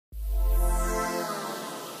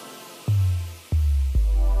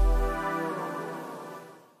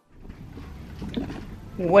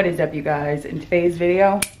What is up, you guys? In today's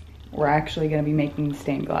video, we're actually going to be making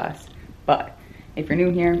stained glass. But if you're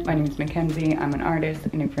new here, my name is Mackenzie. I'm an artist,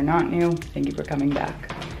 and if you're not new, thank you for coming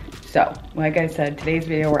back. So, like I said, today's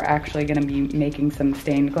video, we're actually going to be making some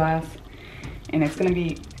stained glass. And it's going to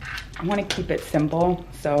be, I want to keep it simple.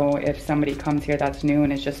 So if somebody comes here that's new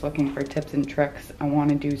and is just looking for tips and tricks, I want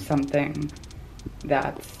to do something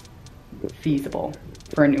that's feasible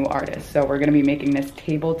for a new artist. So we're going to be making this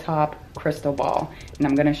tabletop crystal ball, and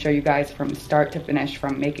I'm going to show you guys from start to finish,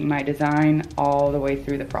 from making my design all the way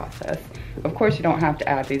through the process. Of course, you don't have to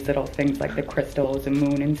add these little things like the crystals and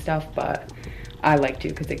moon and stuff, but I like to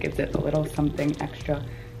because it gives it a little something extra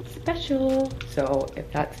special. So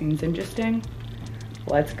if that seems interesting,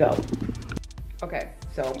 let's go. Okay,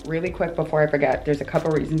 so really quick before I forget, there's a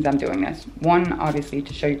couple reasons I'm doing this. One, obviously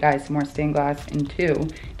to show you guys some more stained glass, and two,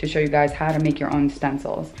 to show you guys how to make your own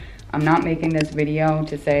stencils. I'm not making this video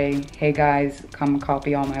to say, hey guys, come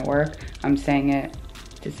copy all my work. I'm saying it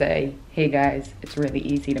to say, hey guys, it's really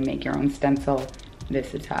easy to make your own stencil.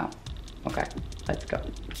 This is how. Okay, let's go.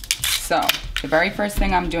 So, the very first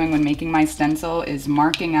thing I'm doing when making my stencil is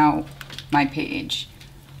marking out my page.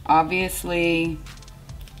 Obviously,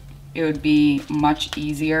 it would be much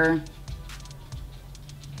easier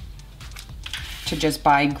to just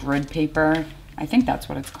buy grid paper. I think that's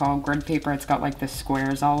what it's called, grid paper. It's got like the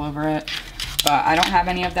squares all over it. But I don't have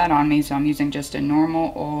any of that on me, so I'm using just a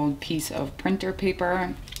normal old piece of printer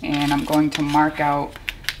paper, and I'm going to mark out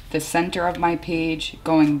the center of my page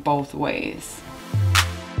going both ways.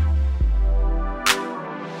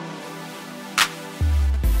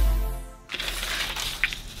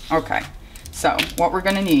 Okay. So what we're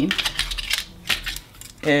gonna need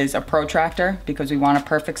is a protractor because we want a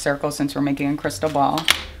perfect circle since we're making a crystal ball.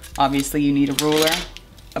 Obviously you need a ruler,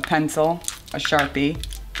 a pencil, a Sharpie,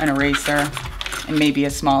 an eraser, and maybe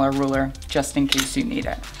a smaller ruler just in case you need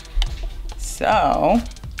it. So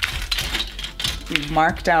we've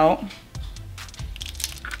marked out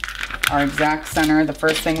our exact center. The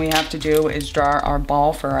first thing we have to do is draw our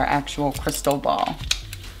ball for our actual crystal ball.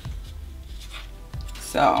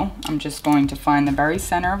 So I'm just going to find the very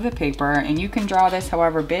center of the paper, and you can draw this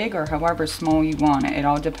however big or however small you want it. It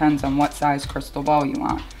all depends on what size crystal ball you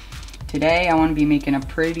want. Today I want to be making a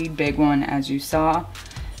pretty big one, as you saw.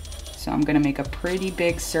 So I'm going to make a pretty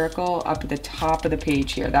big circle up at the top of the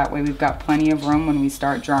page here. That way we've got plenty of room when we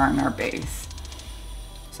start drawing our base.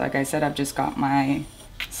 So like I said, I've just got my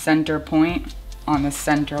center point on the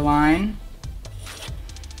center line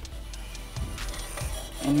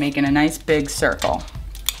and making a nice big circle.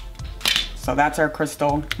 So that's our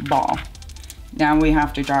crystal ball. Now we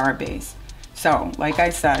have to draw our base. So, like I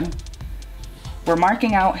said, we're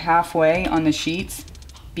marking out halfway on the sheets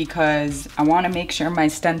because I want to make sure my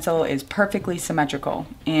stencil is perfectly symmetrical.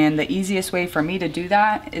 And the easiest way for me to do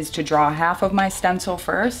that is to draw half of my stencil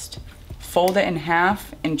first, fold it in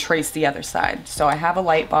half, and trace the other side. So I have a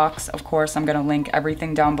light box. Of course, I'm gonna link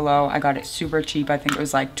everything down below. I got it super cheap. I think it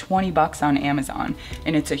was like 20 bucks on Amazon.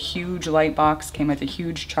 And it's a huge light box, came with a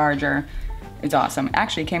huge charger. It's awesome.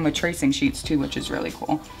 Actually came with tracing sheets too, which is really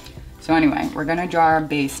cool. So anyway, we're gonna draw our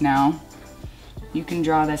base now. You can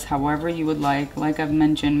draw this however you would like. Like I've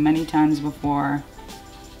mentioned many times before,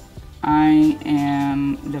 I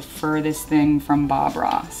am the furthest thing from Bob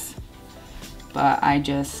Ross. But I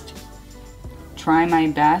just try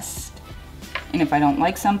my best, and if I don't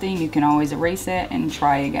like something, you can always erase it and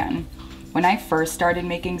try again. When I first started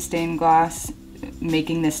making stained glass,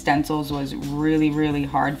 making the stencils was really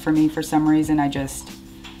hard for me for some reason.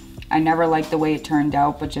 I never liked the way it turned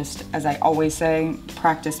out, but just as I always say,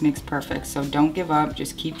 practice makes perfect. So don't give up,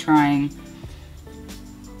 just keep trying.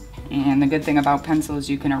 And the good thing about pencil is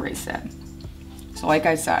you can erase it. So like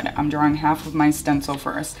I said, I'm drawing half of my stencil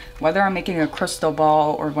first. Whether I'm making a crystal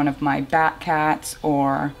ball or one of my bat cats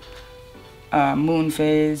or a moon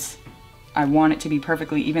phase, I want it to be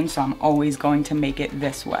perfectly even, so I'm always going to make it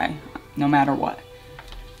this way, no matter what.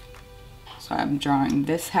 So I'm drawing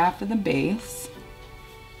this half of the base.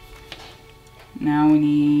 Now we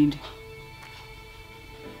need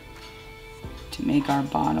to make our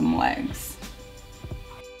bottom legs.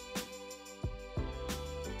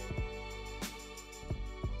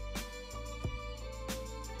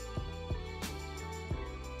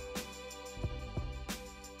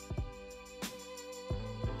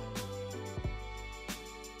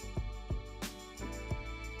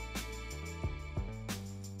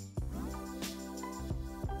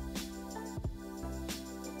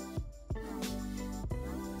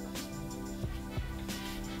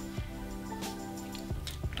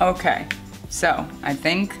 Okay, so I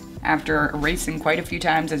think after erasing quite a few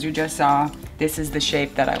times, as you just saw, this is the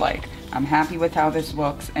shape that I like. I'm happy with how this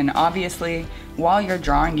looks, and obviously while you're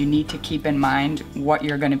drawing you need to keep in mind what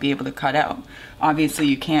you're going to be able to cut out. Obviously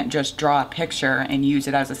you can't just draw a picture and use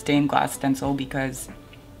it as a stained glass stencil because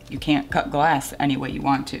you can't cut glass any way you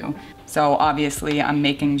want to. So obviously I'm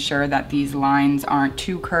making sure that these lines aren't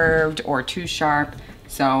too curved or too sharp,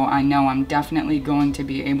 so I know I'm definitely going to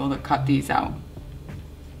be able to cut these out.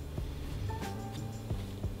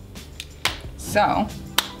 So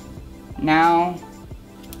now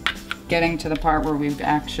getting to the part where we're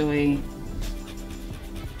actually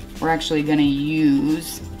going to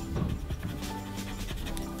use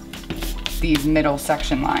these middle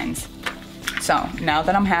section lines. So now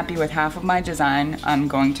that I'm happy with half of my design, I'm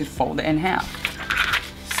going to fold it in half.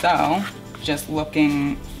 So just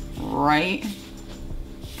looking right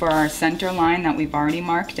for our center line that we've already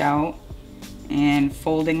marked out and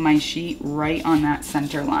folding my sheet right on that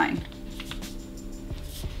center line.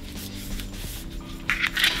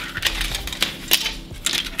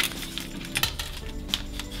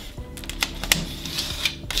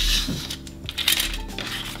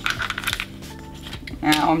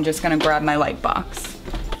 Now I'm just gonna grab my light box.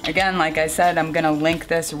 Again, like I said, I'm gonna link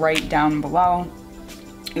this right down below.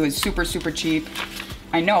 It was super, super cheap.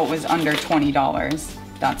 I know it was under $20,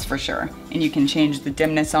 that's for sure. And you can change the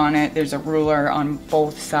dimness on it. There's a ruler on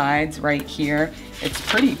both sides right here. It's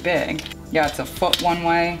pretty big. Yeah, it's a foot one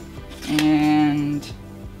way and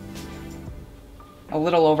a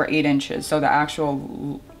little over 8 inches. So the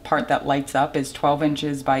actual part that lights up is 12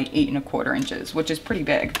 inches by 8 1/4 inches, which is pretty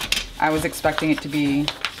big. I was expecting it to be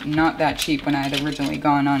not that cheap when I had originally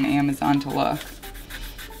gone on Amazon to look.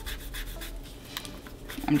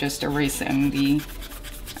 I'm just erasing the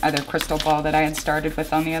other crystal ball that I had started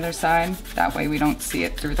with on the other side. That way we don't see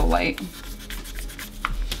it through the light.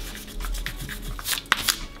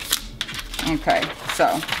 Okay,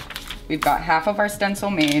 so we've got half of our stencil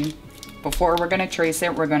made. Before we're gonna trace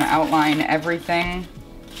it, we're gonna outline everything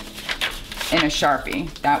in a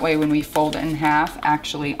Sharpie. That way when we fold it in half,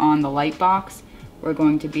 actually on the light box, we're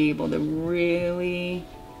going to be able to really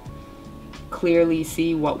clearly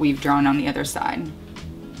see what we've drawn on the other side.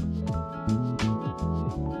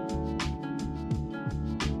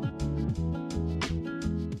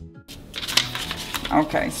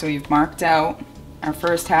 Okay, so we've marked out our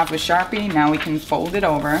first half with Sharpie. Now we can fold it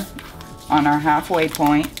over on our halfway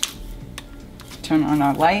point, turn on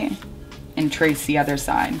our light, and trace the other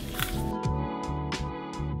side.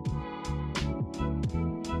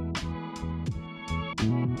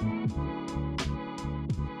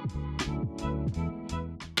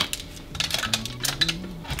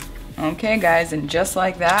 Okay guys, and just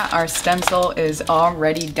like that, our stencil is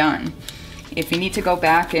already done. If you need to go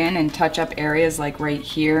back in and touch up areas like right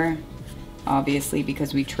here, obviously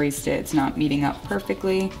because we traced it, it's not meeting up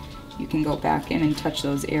perfectly, you can go back in and touch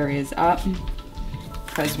those areas up.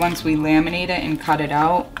 Because once we laminate it and cut it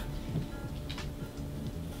out,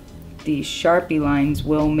 these Sharpie lines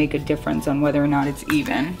will make a difference on whether or not it's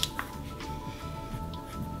even.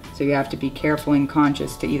 So you have to be careful and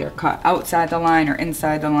conscious to either cut outside the line or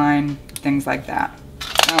inside the line, things like that.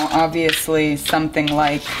 Now obviously something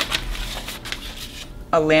like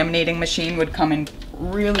a laminating machine would come in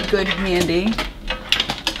really good handy,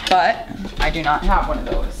 but I do not have one of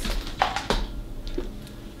those.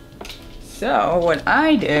 So what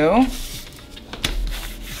I do,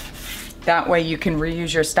 that way you can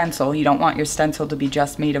reuse your stencil. You don't want your stencil to be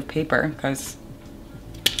just made of paper because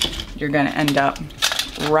you're gonna end up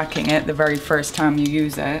wrecking it the very first time you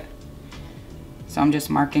use it. So I'm just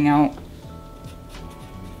marking out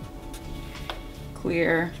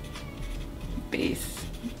clear base.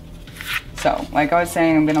 So like I was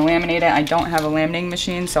saying, I'm gonna laminate it. I don't have a laminating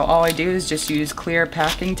machine, so all I do is just use clear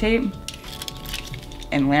packing tape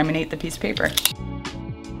and laminate the piece of paper.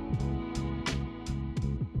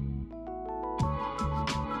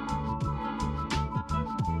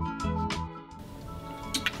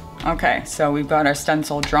 Okay, so we've got our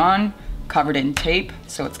stencil drawn, covered in tape,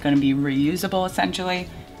 so it's going to be reusable essentially.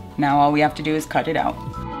 Now all we have to do is cut it out.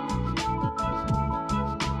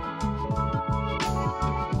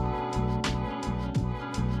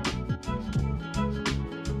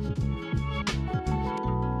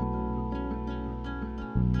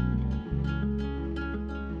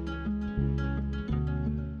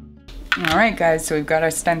 All right guys, so we've got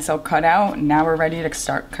our stencil cut out, and now we're ready to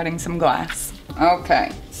start cutting some glass.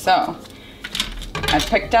 Okay, so I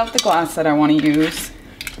picked out the glass that I want to use,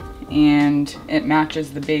 and it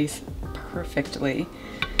matches the base perfectly.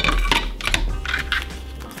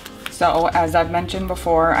 So as I've mentioned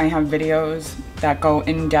before, I have videos that go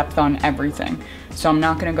in depth on everything. So I'm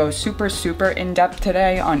not gonna go super in depth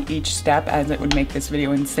today on each step, as it would make this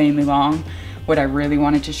video insanely long. What I really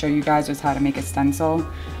wanted to show you guys was how to make a stencil.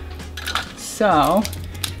 So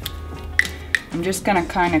I'm just gonna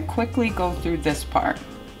kind of quickly go through this part.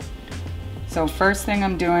 So first thing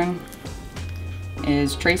I'm doing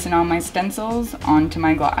is tracing all my stencils onto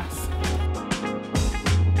my glass.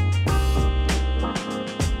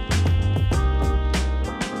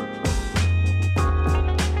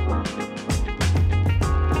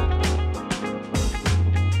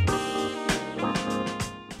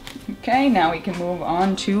 Okay, now we can move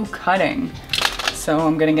on to cutting. So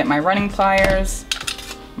I'm gonna get my running pliers,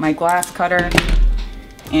 my glass cutter,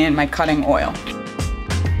 and my cutting oil.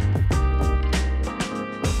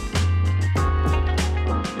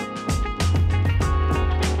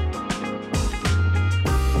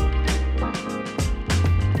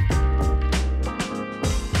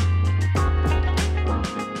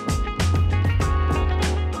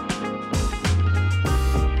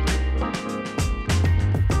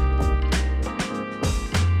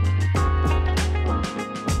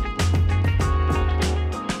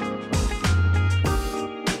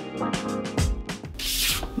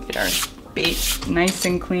 Get our base nice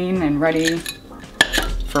and clean and ready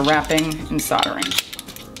for wrapping and soldering.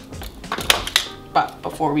 But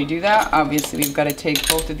before we do that, obviously we've got to take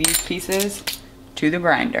both of these pieces to the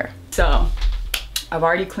grinder. So I've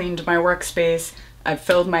already cleaned my workspace. I've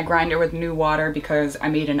filled my grinder with new water because I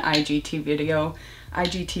made an IGTV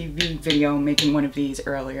video making one of these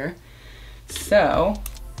earlier. So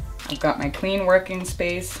I've got my clean working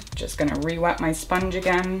space. Just gonna re-wet my sponge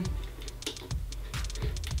again.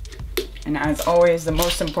 And as always, the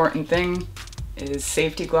most important thing is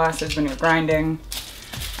safety glasses when you're grinding.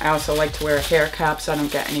 I also like to wear a hair cap so I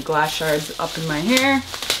don't get any glass shards up in my hair.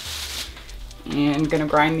 And gonna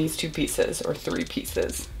grind these 2 pieces or 3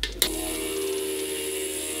 pieces.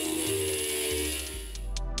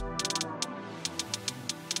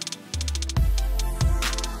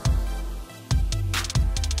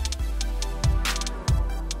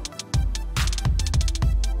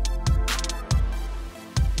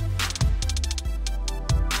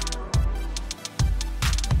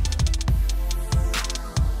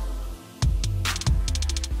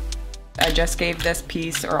 I just gave this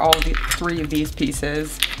piece, or all 3 of these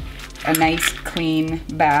pieces, a nice clean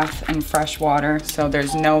bath and fresh water, so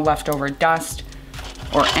there's no leftover dust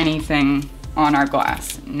or anything on our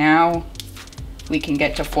glass. Now we can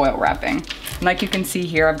get to foil wrapping. Like you can see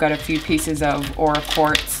here, I've got a few pieces of Aura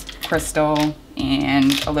Quartz crystal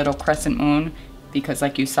and a little crescent moon, because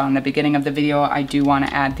like you saw in the beginning of the video, I do want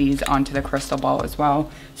to add these onto the crystal ball as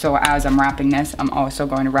well. So as I'm wrapping this, I'm also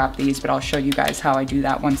going to wrap these, but I'll show you guys how I do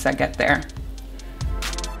that once I get there.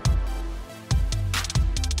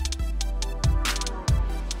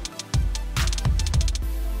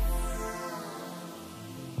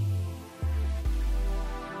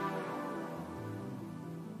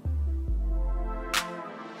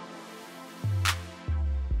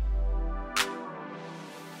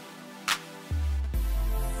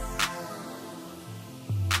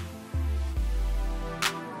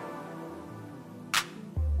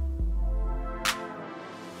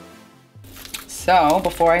 So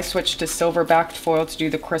before I switch to silver backed foil to do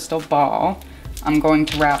the crystal ball, I'm going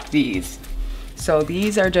to wrap these. So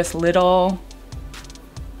these are just little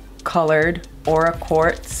colored Aura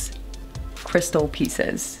Quartz crystal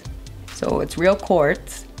pieces. So it's real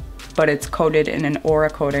quartz, but it's coated in an aura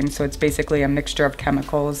coating, so it's basically a mixture of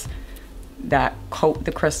chemicals that coat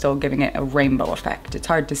the crystal, giving it a rainbow effect. It's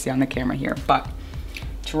hard to see on the camera here, but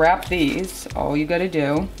to wrap these, all you gotta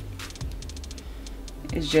do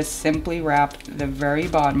is just simply wrap the very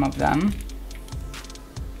bottom of them.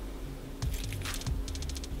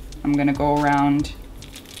 I'm gonna go around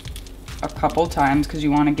a couple times because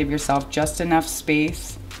you want to give yourself just enough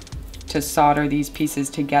space to solder these pieces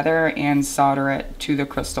together and solder it to the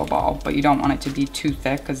crystal ball, but you don't want it to be too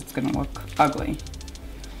thick because it's gonna look ugly.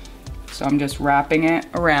 So I'm just wrapping it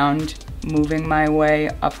around, moving my way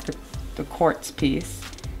up the quartz piece.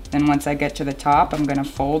 Then once I get to the top, I'm gonna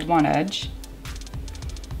fold one edge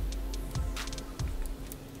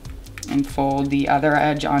and fold the other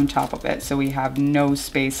edge on top of it so we have no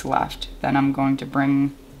space left. Then I'm going to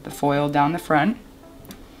bring the foil down the front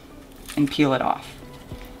and peel it off.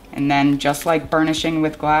 And then just like burnishing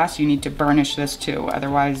with glass, you need to burnish this too,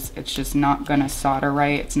 otherwise it's just not gonna solder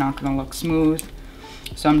right, it's not gonna look smooth.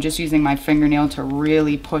 So I'm just using my fingernail to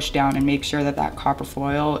really push down and make sure that that copper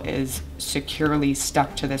foil is securely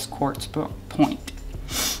stuck to this quartz point.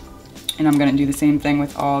 And I'm gonna do the same thing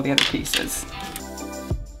with all the other pieces.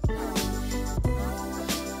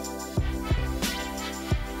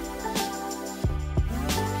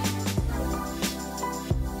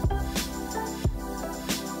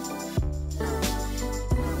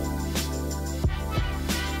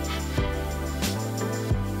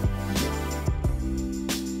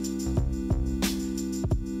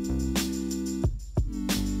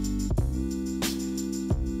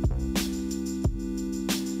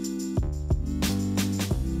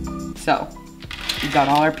 So we've got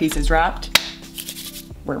all our pieces wrapped.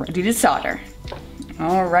 We're ready to solder.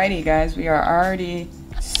 Alrighty guys, we are already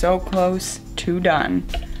so close to done.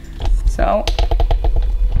 So,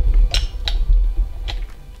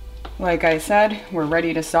 like I said, we're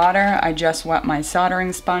ready to solder. I just wet my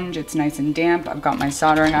soldering sponge. It's nice and damp. I've got my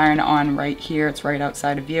soldering iron on right here. It's right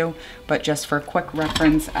outside of view. But just for quick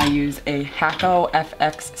reference, I use a HELLOOO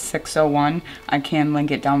FX601. I can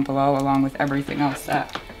link it down below along with everything else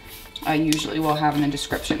that I usually will have in the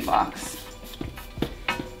description box.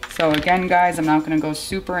 So again, guys, I'm not gonna go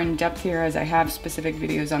super in depth here as I have specific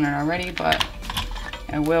videos on it already, but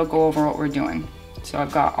I will go over what we're doing. So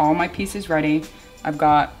I've got all my pieces ready. I've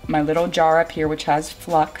got my little jar up here which has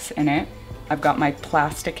flux in it. I've got my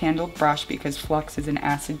plastic handled brush because flux is an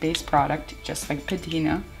acid-based product, just like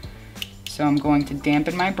patina. So I'm going to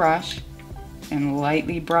dampen my brush and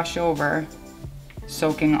lightly brush over,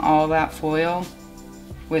 soaking all that foil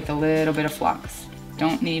with a little bit of flux.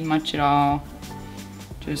 Don't need much at all,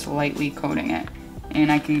 just lightly coating it. And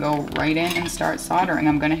I can go right in and start soldering.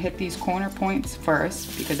 I'm gonna hit these corner points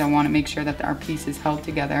first because I wanna make sure that our piece is held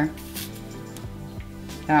together.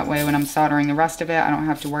 That way when I'm soldering the rest of it, I don't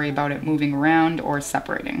have to worry about it moving around or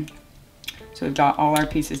separating. So we've got all our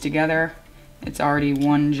pieces together. It's already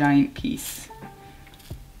one giant piece.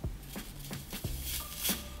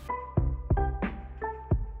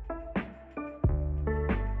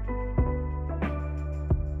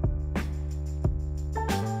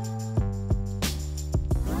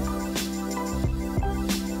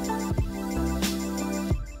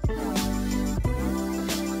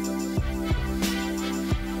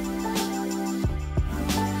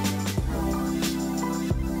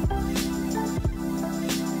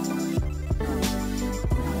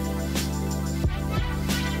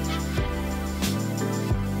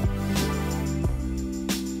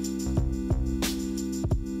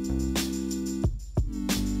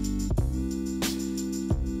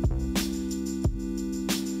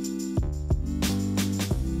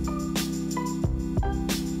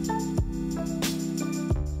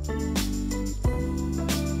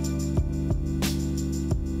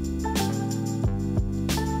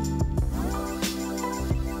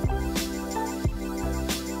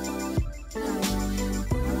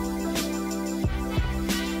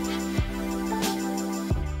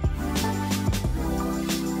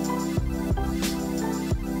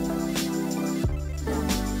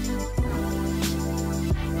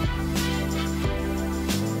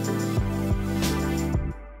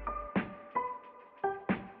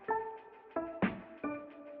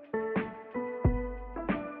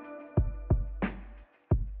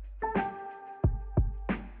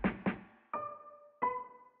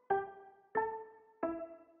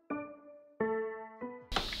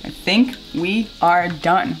 I think we are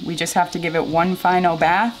done. We just have to give it one final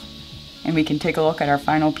bath and we can take a look at our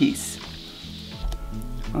final piece.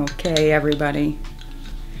 Okay, everybody.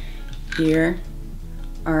 Here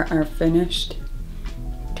are our finished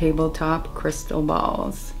tabletop crystal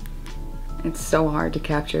balls. It's so hard to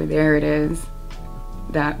capture. There it is.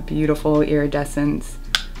 That beautiful iridescence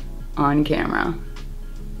on camera.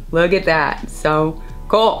 Look at that. So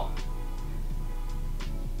cool.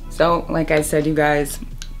 So, like I said, you guys,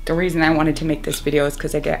 the reason I wanted to make this video is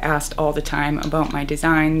because I get asked all the time about my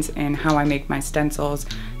designs and how I make my stencils.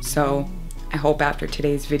 So I hope after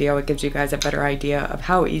today's video it gives you guys a better idea of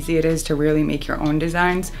how easy it is to really make your own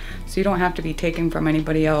designs. So you don't have to be taking from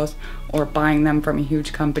anybody else or buying them from a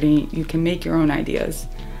huge company. You can make your own ideas.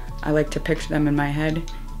 I like to picture them in my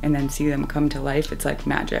head and then see them come to life. It's like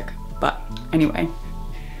magic. But anyway,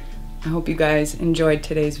 I hope you guys enjoyed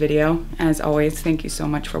today's video. As always, thank you so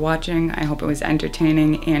much for watching. I hope it was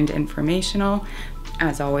entertaining and informational.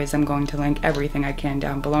 As always, I'm going to link everything I can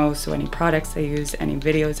down below, so any products I use, any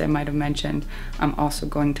videos I might have mentioned. I'm also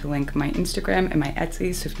going to link my Instagram and my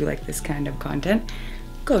Etsy, so if you like this kind of content,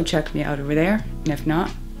 go check me out over there. And if not,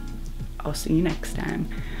 I'll see you next time.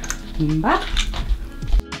 Bye.